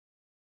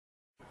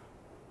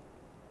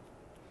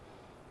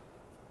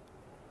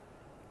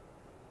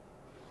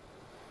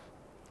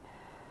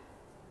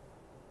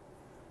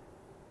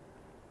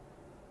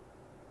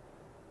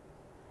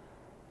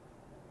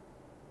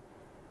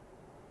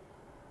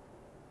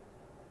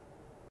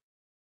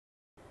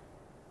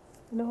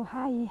Hello,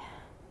 hi.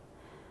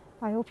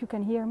 I hope you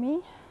can hear me.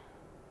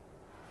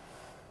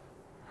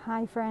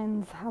 Hi,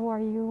 friends. How are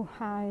you?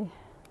 Hi.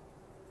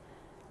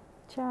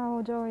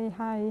 Ciao, Joy.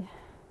 Hi.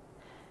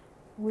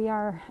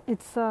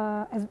 It's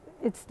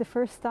the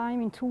first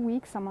time in 2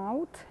 weeks I'm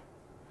out.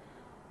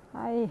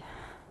 I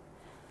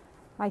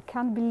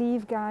can't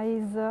believe,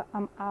 guys.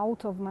 I'm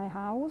out of my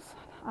house,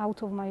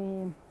 out of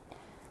my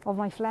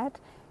flat.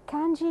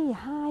 Kanji,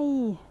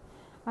 hi.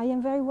 I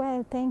am very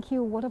well, thank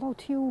you. What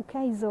about you,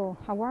 Keizo?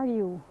 How are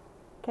you?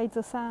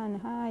 Keizo-san,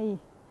 hi.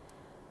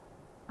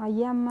 I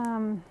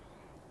am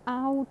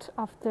out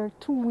after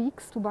 2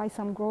 weeks to buy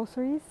some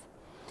groceries.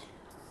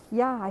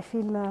 Yeah, I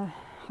feel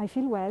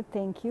well,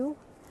 thank you.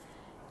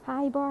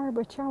 Hi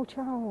Barb, ciao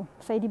ciao.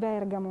 Sei di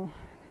Bergamo.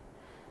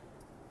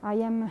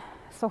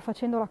 Sto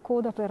facendo la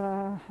coda per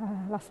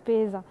la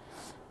spesa.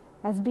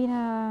 Has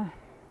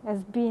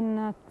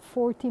been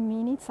 40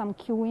 minutes. I'm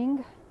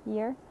queuing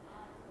here.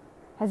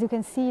 As you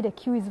can see, the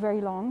queue is very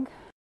long.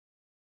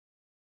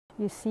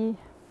 You see,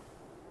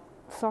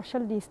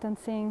 social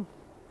distancing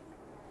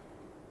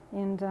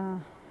and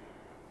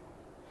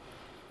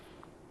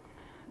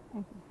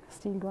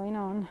still going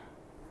on.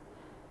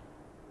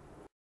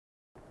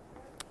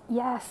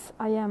 Yes,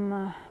 I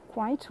am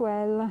quite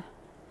well.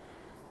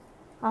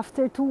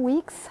 After 2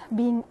 weeks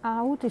being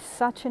out is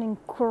such an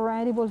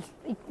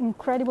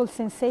incredible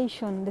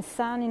sensation. The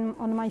sun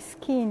on my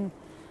skin.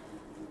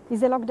 Is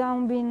the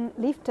lockdown being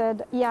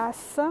lifted?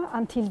 Yes,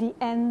 until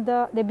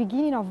the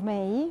beginning of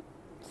May,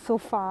 so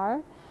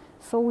far.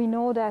 So we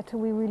know that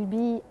we will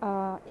be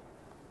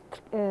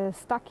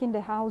stuck in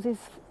the houses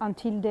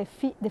until the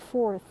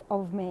 4th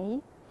of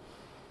May.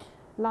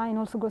 Line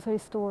also grocery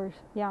stores.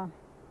 Yeah,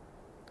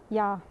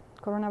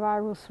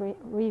 coronavirus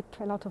rip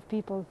a lot of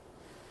people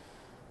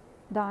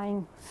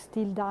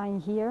still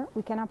dying here.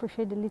 We can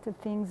appreciate the little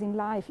things in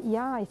life.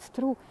 Yeah, it's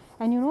true.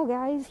 And you know,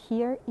 guys,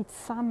 here it's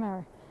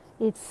summer.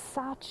 It's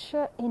such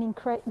an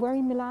incredible. We're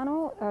in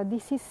Milano.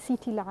 This is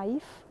City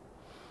Life.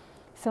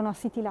 Sono a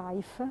City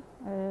Life.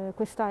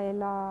 Questa è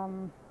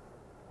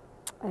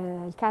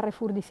il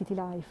Carrefour di City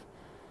Life.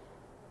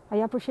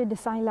 I appreciate the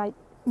sunlight.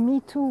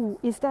 Me too.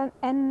 Is that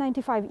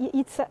N95?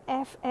 It's a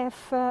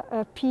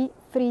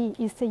FFP3.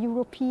 It's a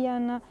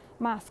European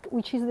mask,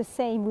 which is the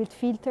same with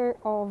filter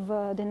of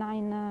the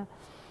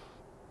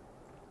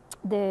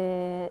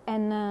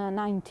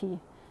N90.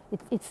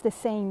 It's the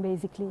same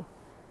basically.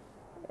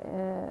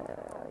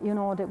 You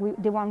know,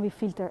 the one with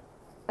filter.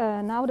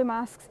 Now the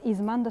masks is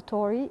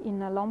mandatory in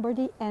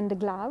Lombardy, and the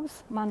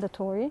gloves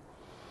mandatory.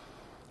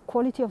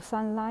 Quality of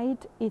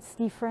sunlight, it's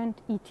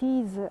different. It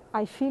is.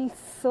 I feel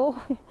so.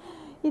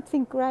 It's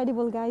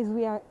incredible, guys.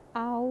 We are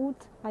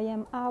out. I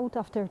am out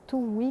after 2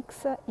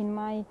 weeks in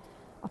my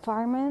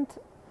apartment.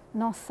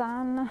 No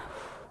sun,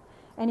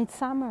 and it's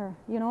summer.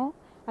 You know.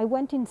 I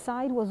went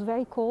inside. It was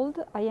very cold.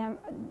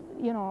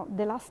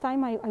 The last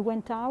time I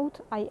went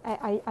out,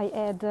 I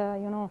had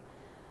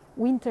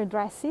winter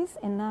dresses,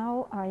 and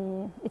now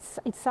it's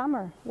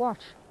summer.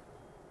 Watch.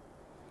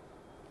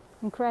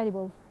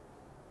 Incredible.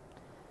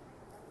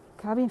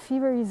 Cabin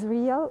fever is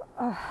real.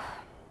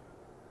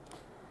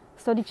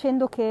 Sto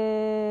dicendo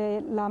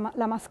che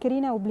la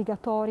mascherina è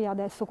obbligatoria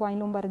adesso qua in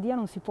Lombardia,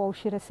 non si può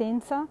uscire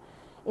senza,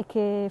 e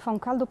che fa un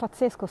caldo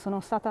pazzesco.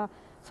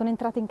 Sono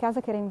entrata in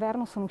casa che era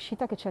inverno, sono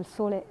uscita che c'è il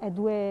sole. È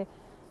due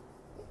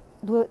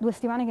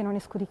settimane che non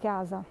esco di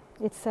casa.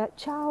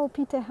 Ciao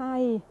Peter,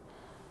 hi.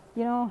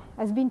 You know,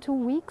 it's been 2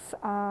 weeks.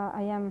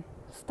 I am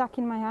stuck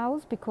in my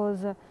house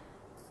because,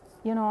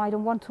 we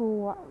don't want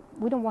to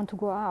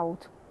go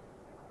out.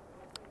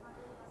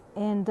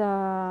 And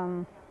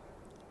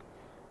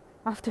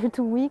after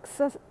 2 weeks,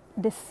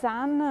 the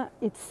sun,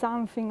 it's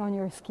something on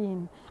your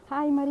skin.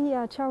 Hi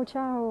Maria, ciao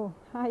ciao.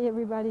 Hi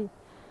everybody.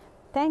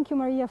 Thank you,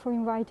 Maria, for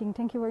inviting.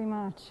 Thank you very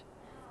much.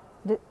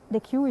 The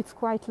queue is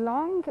quite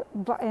long,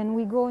 and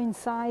we go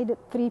inside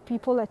 3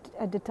 people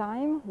at the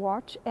time.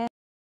 Watch, and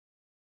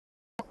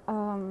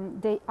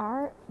they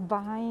are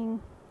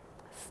buying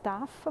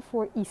stuff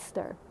for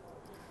Easter.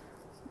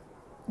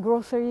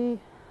 Grocery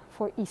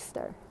for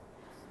Easter.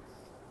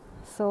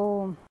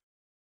 So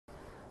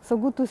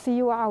good to see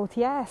you out.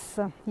 Yes.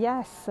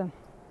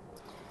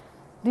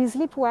 Do you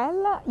sleep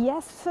well?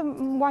 Yes,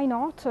 why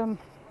not?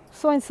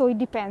 So it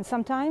depends.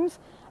 Sometimes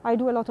I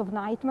do a lot of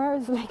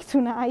nightmares, like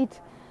tonight.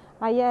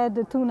 I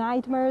had 2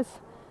 nightmares.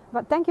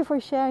 But thank you for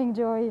sharing,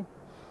 Joy.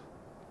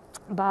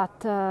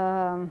 But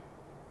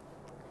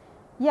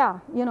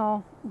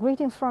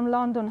greetings from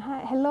London.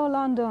 Hi, hello,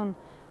 London.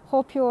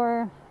 Hope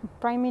your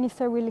Prime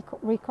Minister will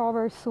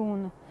recover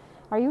soon.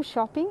 Are you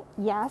shopping?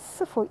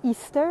 Yes, for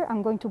Easter.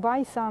 I'm going to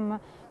buy some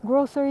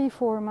grocery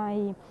for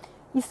my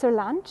Easter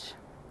lunch.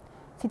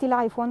 City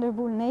Life,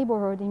 wonderful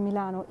neighborhood in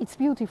Milano. It's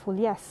beautiful,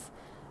 yes.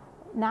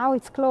 Now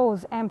it's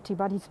closed, empty,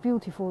 but it's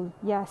beautiful,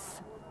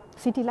 yes.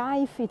 City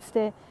Life, it's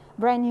the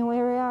brand new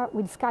area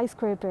with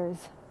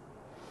skyscrapers.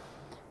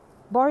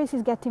 Boris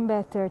is getting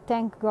better,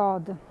 thank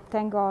God.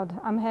 Thank God.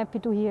 I'm happy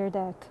to hear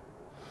that.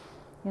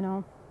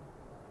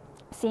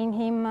 Seeing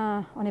him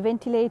on a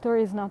ventilator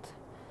is not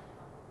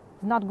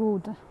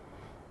good.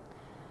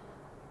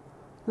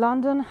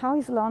 London, how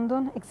is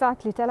London?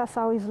 Exactly, tell us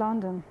how is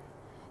London.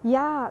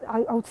 Yeah,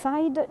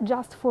 outside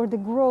just for the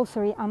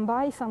grocery. I'm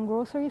buying some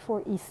grocery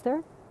for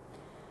Easter.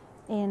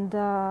 And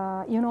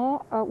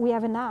we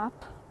have an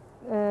app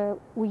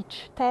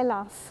which tell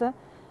us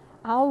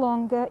how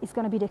long is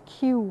going to be the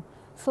queue.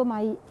 So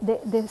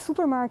the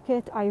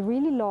supermarket I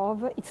really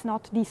love, it's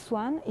not this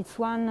one, it's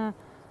one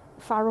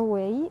far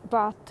away,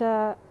 but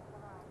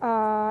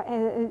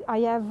I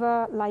have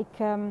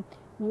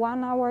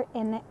 1 hour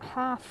and a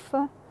half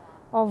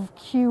of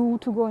queue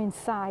to go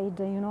inside,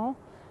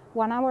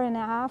 1 hour and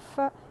a half,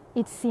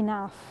 it's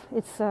enough.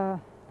 It's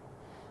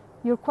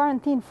you're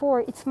quarantined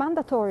for, it's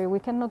mandatory, we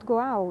cannot go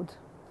out,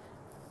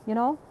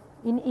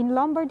 In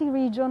Lombardy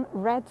region,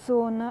 red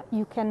zone,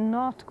 you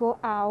cannot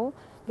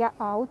get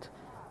out.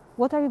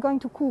 What are you going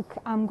to cook?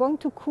 I'm going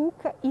to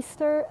cook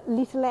Easter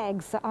little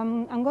eggs.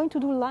 I'm going to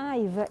do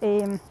live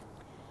a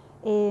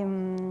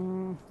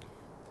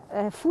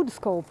food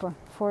scope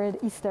for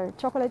Easter.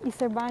 Chocolate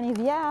Easter bunnies,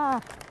 yeah!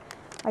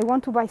 I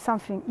want to buy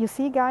something. You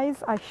see,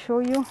 guys, I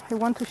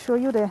want to show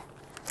you the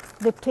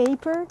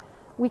paper.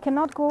 We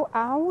cannot go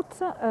out.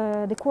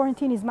 The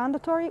quarantine is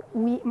mandatory.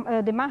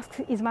 The mask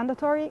is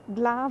mandatory,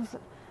 gloves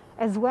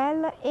as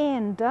well,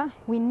 and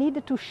we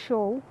need to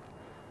show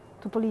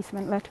to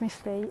policemen. Let me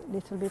stay a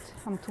little bit.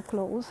 I'm too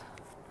close.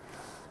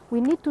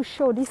 We need to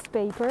show this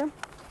paper.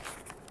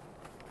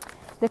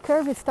 The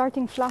curve is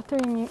starting flatter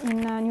in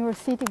New York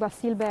City, but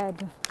still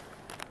bad.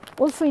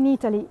 Also in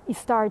Italy, it's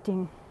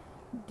starting.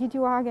 Did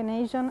you hug an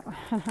Asian?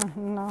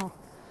 No.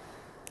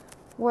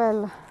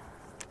 Well,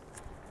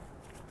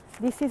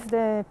 this is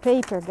the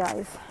paper,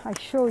 guys. I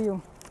show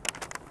you.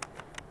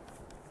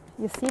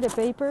 You see the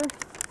paper?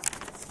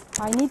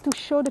 I need to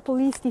show the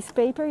police this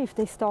paper if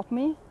they stop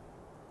me.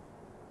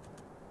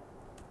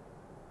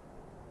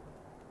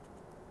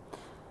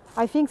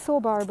 I think so,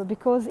 Barbara,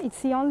 because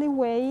it's the only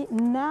way.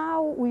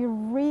 Now we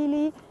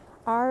really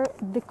are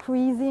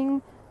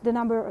decreasing the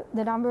number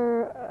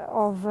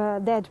of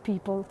dead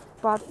people.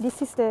 But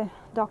this is the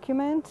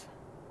document.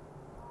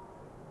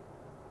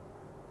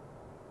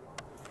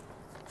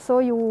 So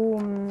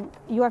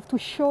you have to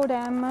show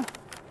them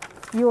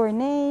your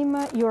name,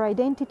 your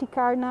identity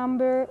card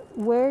number,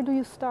 where do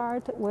you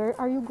start, where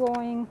are you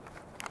going.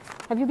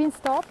 Have you been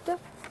stopped?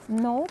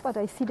 No, but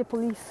I see the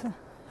police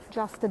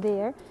just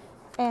there.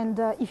 And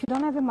if you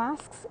don't have a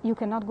mask, you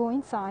cannot go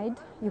inside.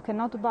 You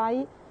cannot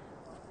buy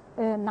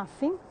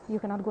nothing. You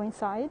cannot go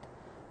inside.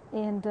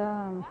 And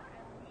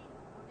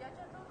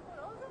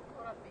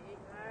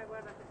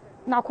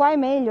no, qua è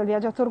meglio. Il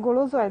viaggiatore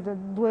goloso è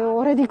 2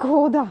 ore di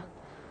coda.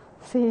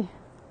 Sì.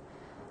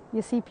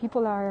 You see,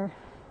 people are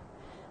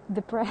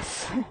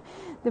depressed.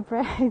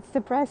 It's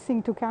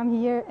depressing to come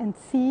here and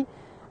see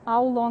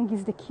how long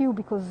is the queue,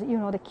 because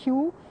the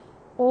queue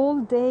all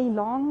day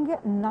long,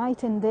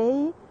 night and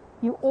day.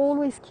 You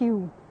always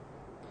queue.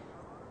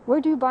 Where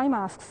do you buy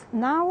masks?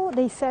 Now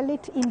they sell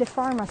it in the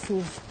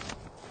pharmacies.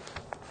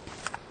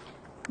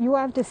 You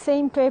have the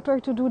same paper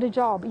to do the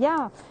job.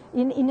 Yeah,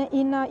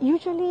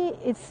 usually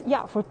it's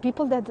for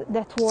people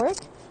that work,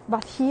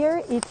 but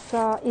here it's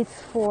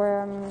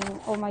for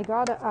oh my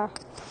God, I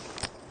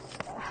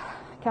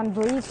can't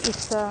breathe.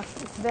 It's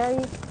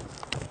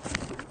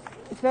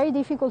very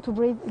difficult to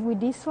breathe with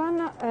this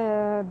one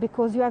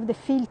because you have the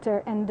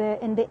filter and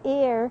the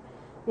air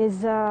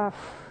is.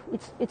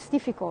 It's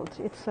difficult.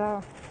 It's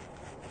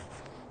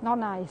not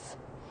nice.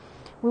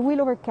 We will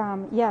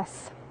overcome.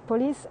 Yes,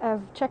 police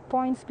have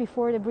checkpoints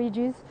before the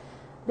bridges.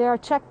 There are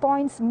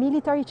checkpoints,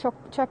 military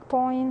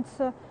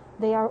checkpoints.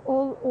 They are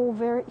all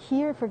over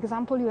here. For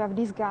example, you have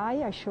this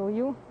guy. I show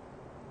you.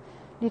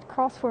 It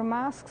costs for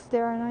masks.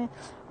 They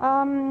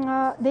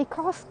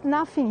cost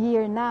nothing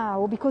here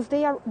now because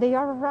they are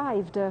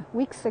arrived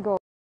weeks ago.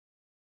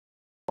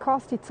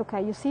 Cost, it's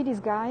okay. You see this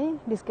guy?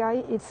 This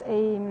guy, it's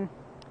a.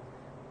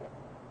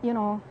 He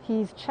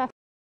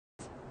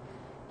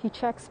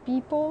checks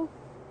people.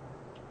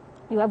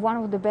 You have one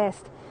of the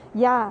best.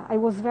 Yeah, I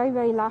was very,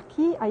 very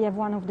lucky. I have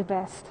one of the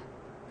best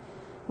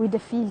with the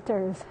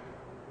filters.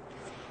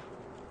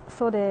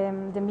 So the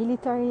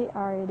military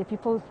are the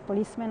people,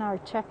 policemen are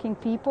checking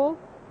people.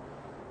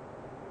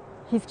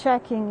 He's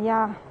checking,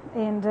 yeah,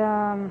 and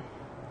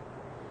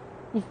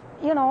if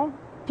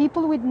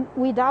people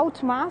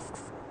without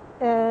masks,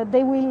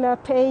 they will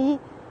pay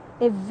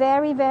a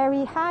very,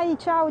 very high.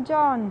 Ciao,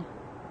 John.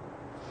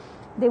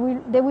 They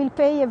will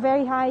pay a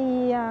very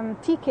high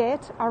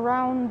ticket,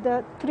 around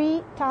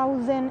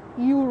 3,000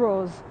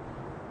 euros.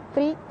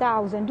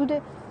 3,000.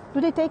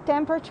 Do they take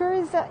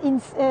temperatures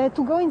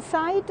to go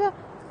inside?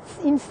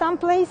 In some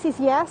places,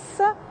 yes.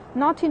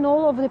 Not in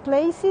all of the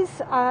places.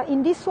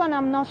 In this one,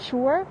 I'm not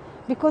sure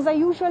because I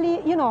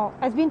usually,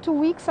 it's been 2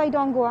 weeks I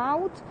don't go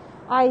out.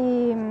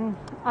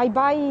 I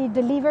buy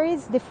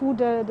deliveries, the food,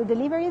 the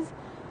deliveries,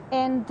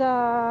 and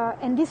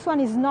this one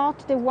is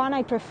not the one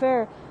I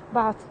prefer.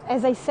 But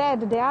as I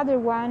said, the other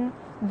one,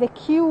 the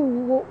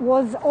queue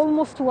was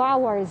almost 2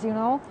 hours,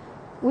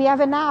 We have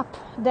an app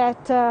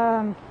that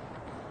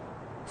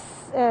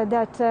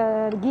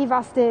give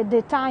us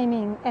the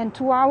timing, and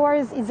 2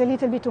 hours is a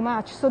little bit too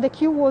much. So the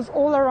queue was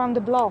all around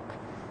the block,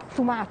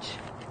 too much.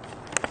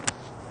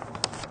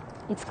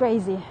 It's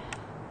crazy.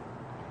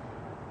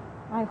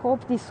 I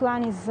hope this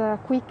one is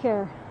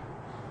quicker.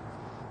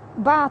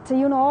 But,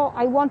 you know,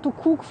 I want to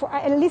cook,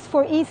 at least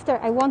for Easter,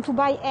 I want to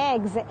buy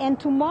eggs. And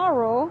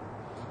tomorrow,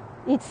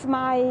 it's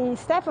my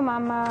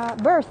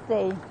stepmom's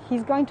birthday.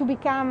 He's going to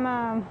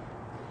become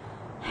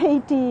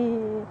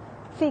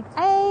 86.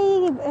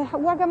 Hey,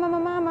 Wagamama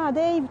Mama,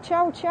 Dave,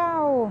 ciao,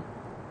 ciao.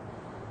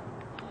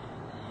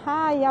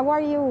 Hi, how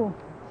are you?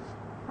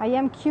 I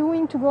am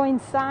queuing to go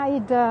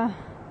inside the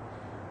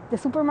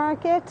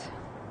supermarket.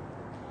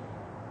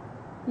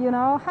 You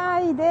know,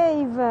 hi,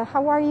 Dave,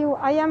 how are you?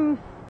 I am